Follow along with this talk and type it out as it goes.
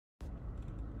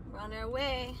on our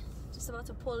way. Just about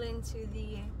to pull into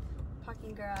the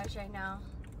parking garage right now.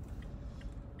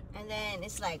 And then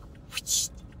it's like,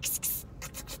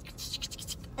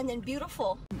 and then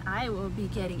beautiful. I will be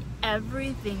getting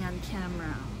everything on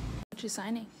camera. What you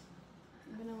signing?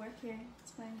 I'm gonna work here.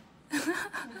 It's fine.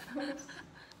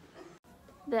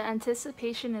 The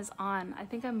anticipation is on. I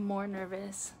think I'm more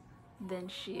nervous than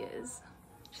she is.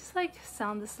 She's like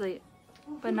sound asleep,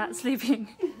 but not sleeping.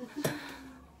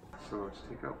 So to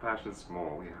take out Pashyn's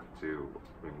mole, we have to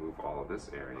remove all of this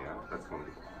area. That's going to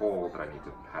be the hole that I need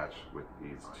to patch with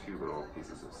these two little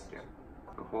pieces of skin.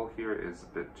 The hole here is a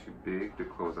bit too big to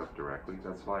close up directly.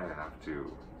 That's why I have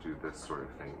to do this sort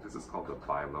of thing. This is called the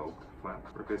bilobe flap.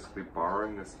 We're basically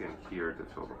borrowing the skin here to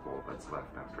fill the hole that's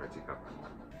left after I take out the mole.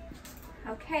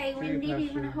 Okay, Wendy, do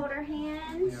you want to hold our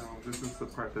hands? Yeah, this is the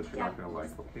part that you're not going to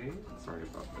like, okay? Sorry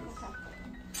about this.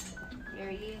 Okay.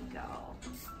 Here you go.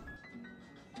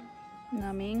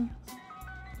 Numbing.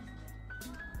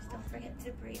 Just don't forget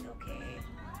to breathe, okay?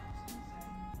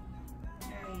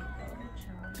 There you go,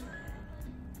 chocolate.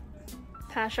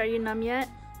 Pash, are you numb yet?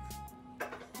 Yeah,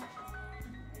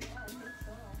 I think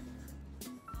so.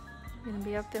 You're gonna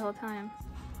be up the whole time.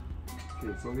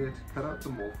 Okay, so I'm going to cut out the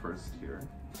mole first here.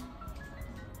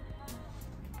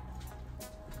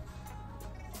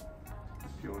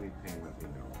 If you feel any pain, let me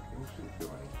know. You shouldn't feel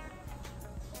any.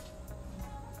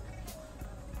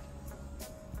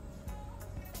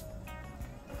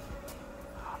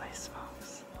 Holy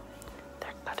smokes.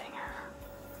 They're cutting her.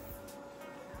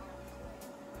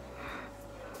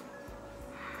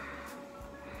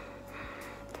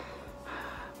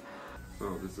 So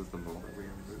this is the mole that we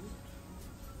removed.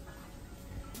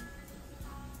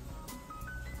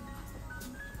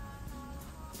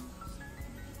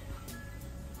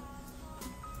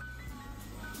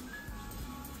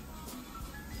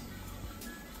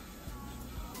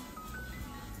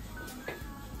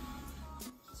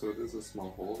 So this is a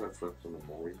small hole that's left from the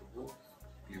mole removal.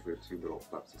 These are two little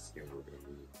flaps of skin we're going to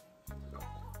remove.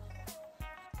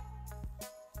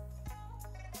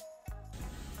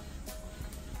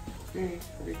 Okay,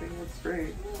 everything looks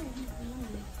great.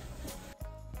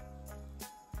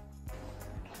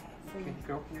 Okay,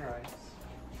 go open your eyes.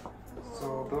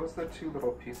 So those are the two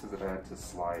little pieces that I had to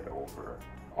slide over.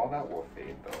 All that will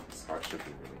fade though. The scar should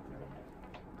be really minimal.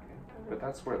 Okay. But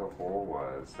that's where the hole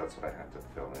was. That's what I had to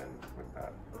fill in with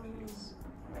that piece.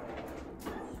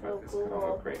 But it's gonna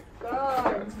look great. Yeah,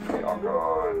 it's gonna be all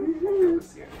gone. You won't be able to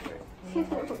see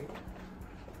anything.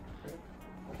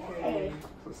 Okay.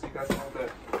 So see you guys in a little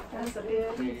bit. That's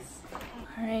good.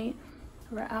 Alright,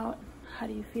 we're out. How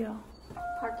do you feel?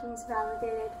 Parking's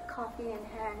validated, coffee in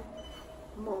hand,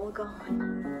 mole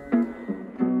gone.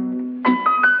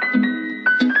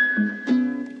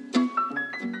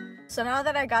 So now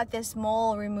that I got this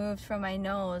mole removed from my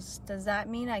nose, does that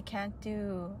mean I can't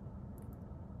do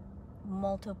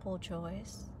multiple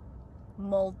choice?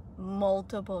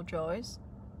 Multiple choice?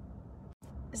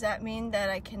 Does that mean that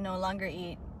I can no longer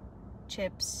eat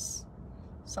chips,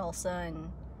 salsa,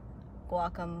 and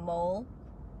guacamole?